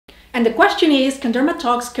And the question is, can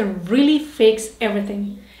Dermatox can really fix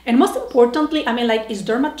everything? And most importantly, is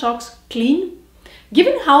Dermatox clean?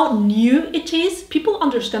 Given how new it is, people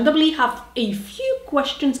understandably have a few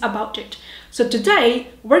questions about it. So today,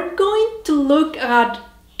 we're going to look at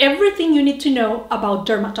everything you need to know about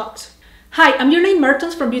Dermatox. Hi, I'm Elaine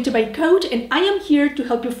Mertens from Beauty by Code, and I am here to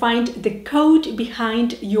help you find the code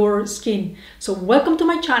behind your skin. So welcome to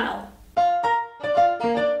my channel.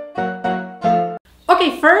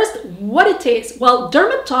 Okay, first, what it is. Well,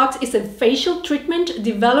 Dermatox is a facial treatment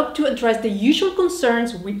developed to address the usual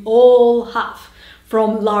concerns we all have,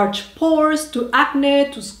 from large pores to acne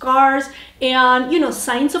to scars and,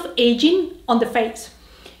 signs of aging on the face.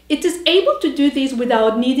 It is able to do this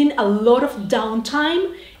without needing a lot of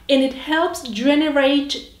downtime, and it helps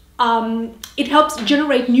generate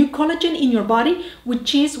new collagen in your body,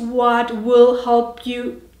 which is what will help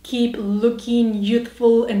you keep looking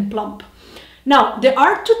youthful and plump. Now, there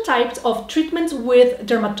are two types of treatments with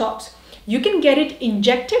Dermatox. You can get it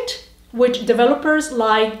injected, which developers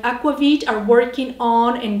like Aquavit are working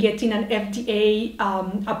on and getting an FDA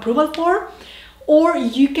approval for, or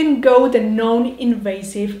you can go the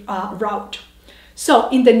non-invasive route. So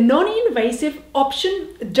in the non-invasive option,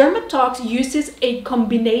 Dermatox uses a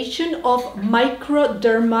combination of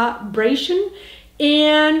microdermabrasion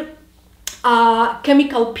and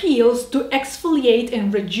chemical peels to exfoliate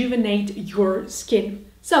and rejuvenate your skin.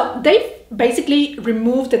 So they basically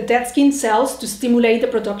remove the dead skin cells to stimulate the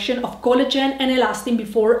production of collagen and elastin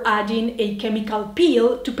before adding a chemical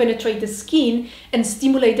peel to penetrate the skin and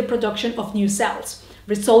stimulate the production of new cells,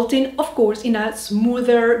 resulting, of course, in a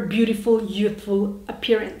smoother, beautiful, youthful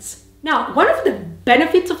appearance. Now, one of the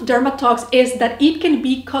benefits of Dermatox is that it can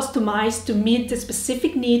be customized to meet the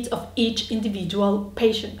specific needs of each individual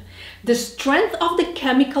patient. The strength of the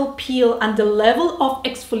chemical peel and the level of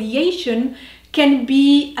exfoliation can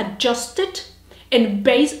be adjusted and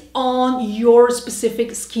based on your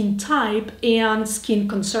specific skin type and skin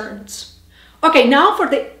concerns. Okay, now for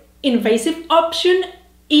the invasive option,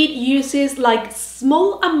 it uses like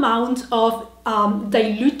small amounts of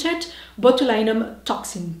diluted botulinum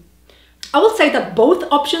toxin. I will say that both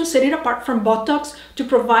options set it apart from Botox to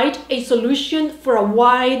provide a solution for a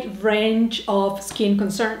wide range of skin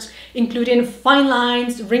concerns, including fine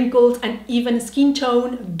lines, wrinkles, and even skin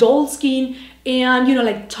tone, dull skin,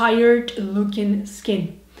 and tired looking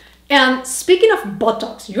skin. And speaking of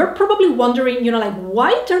Botox, you're probably wondering,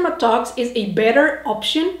 why Dermatox is a better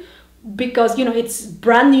option, because, it's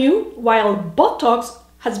brand new, while Botox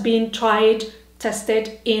has been tried,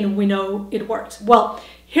 tested, and we know it works. Well,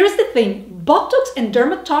 here's the thing. Botox and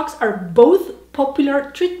Dermatox are both popular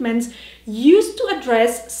treatments used to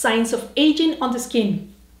address signs of aging on the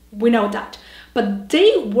skin. We know that. But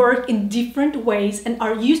they work in different ways and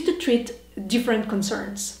are used to treat different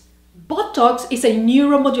concerns. Botox is a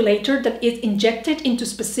neuromodulator that is injected into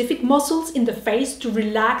specific muscles in the face to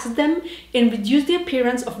relax them and reduce the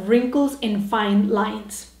appearance of wrinkles and fine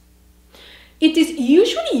lines. It is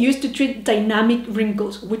usually used to treat dynamic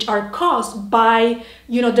wrinkles, which are caused by,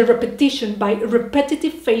 the repetition, by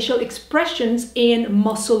repetitive facial expressions and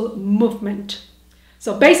muscle movement.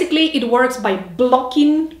 So basically, it works by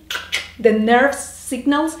blocking the nerve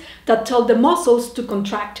signals that tell the muscles to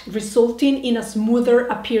contract, resulting in a smoother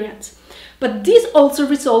appearance. But this also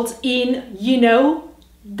results in,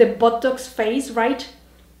 the Botox face, right?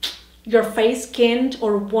 Your face can't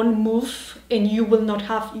or won't move, and you will not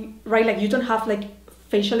have, right? You don't have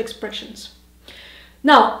facial expressions.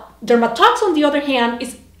 Now, Dermatox, on the other hand,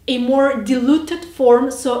 is a more diluted form,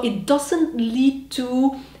 so it doesn't lead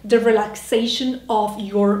to the relaxation of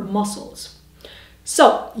your muscles.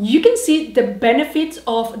 So you can see the benefits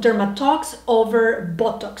of Dermatox over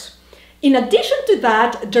Botox. In addition to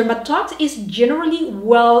that, Dermatox is generally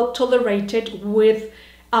well tolerated with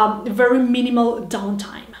very minimal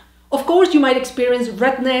downtime. Of course, you might experience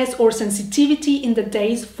redness or sensitivity in the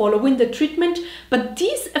days following the treatment, but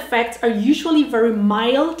these effects are usually very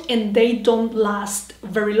mild and they don't last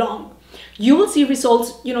very long. You will see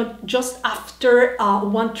results, just after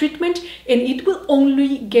one treatment, and it will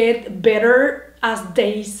only get better as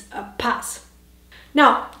days pass.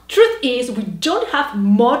 Now, truth is, we don't have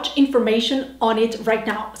much information on it right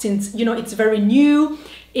now, since, it's very new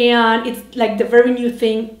and it's like the very new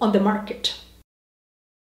thing on the market.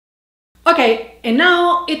 Okay, and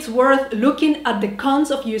now it's worth looking at the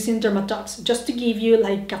cons of using Dermatox, just to give you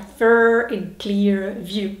a fair and clear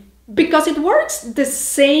view. Because it works the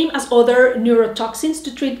same as other neurotoxins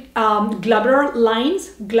to treat globular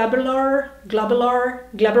lines, globular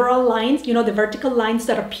lines, the vertical lines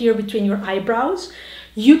that appear between your eyebrows.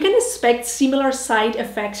 you can expect similar side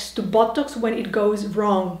effects to Botox when it goes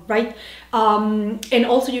wrong, right? And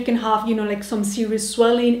also you can have, you know, like some serious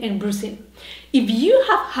swelling and bruising. If you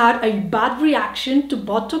have had a bad reaction to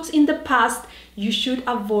Botox in the past, you should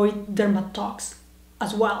avoid Dermatox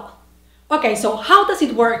as well. Okay, so how does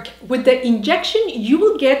it work? With the injection, you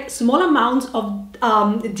will get small amounts of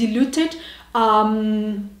diluted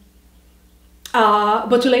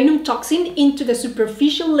botulinum toxin into the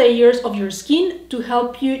superficial layers of your skin to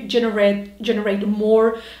help you generate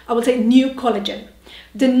more, I would say, new collagen.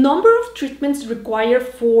 The number of treatments required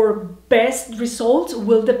for best results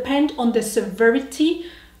will depend on the severity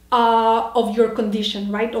of your condition,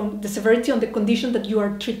 right? On the severity on the condition that you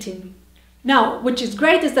are treating. Now, which is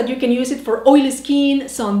great is that you can use it for oily skin,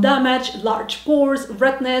 sun damage, large pores,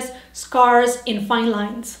 redness, scars, and fine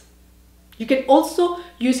lines. You can also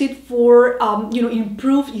use it for,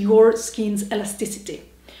 improve your skin's elasticity.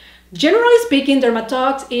 Generally speaking,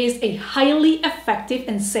 Dermatox is a highly effective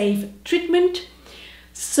and safe treatment.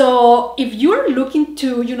 So if you're looking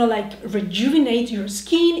to, rejuvenate your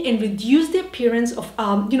skin and reduce the appearance of,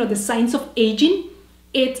 the signs of aging,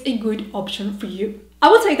 it's a good option for you. I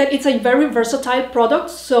would say that it's a very versatile product,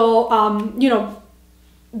 so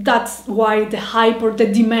that's why the hype or the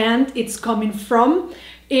demand it's coming from,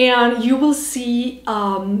 and you will see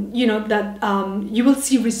you will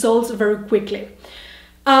see results very quickly.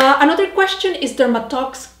 Another question is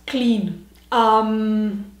Dermatox clean?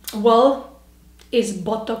 Well, is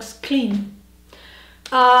Botox clean?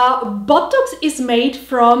 Botox is made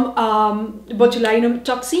from botulinum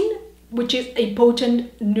toxin, which is a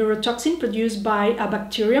potent neurotoxin produced by a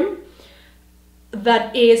bacterium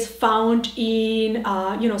that is found in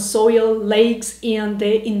soil, lakes, and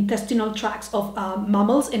the intestinal tracts of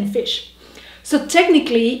mammals and fish. So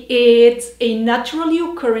technically it's a naturally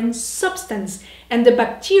occurring substance, and the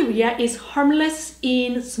bacteria is harmless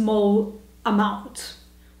in small amounts.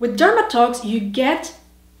 With Dermatox you get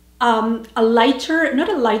a lighter, not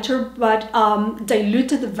a lighter, but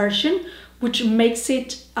diluted version, which makes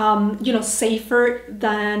it safer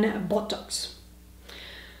than Botox.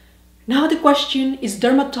 Now the question, is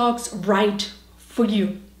Dermatox right for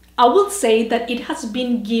you? I will say that it has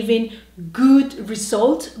been giving good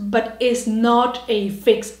results, but is not a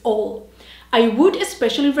fix-all. I would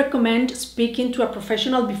especially recommend speaking to a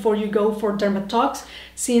professional before you go for Dermatox,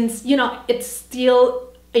 since it's still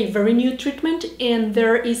a very new treatment and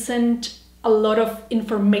there isn't a lot of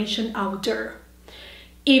information out there.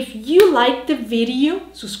 If you liked the video,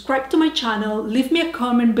 subscribe to my channel, leave me a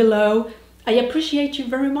comment below. I appreciate you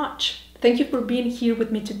very much. Thank you for being here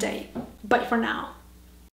with me today. Bye for now.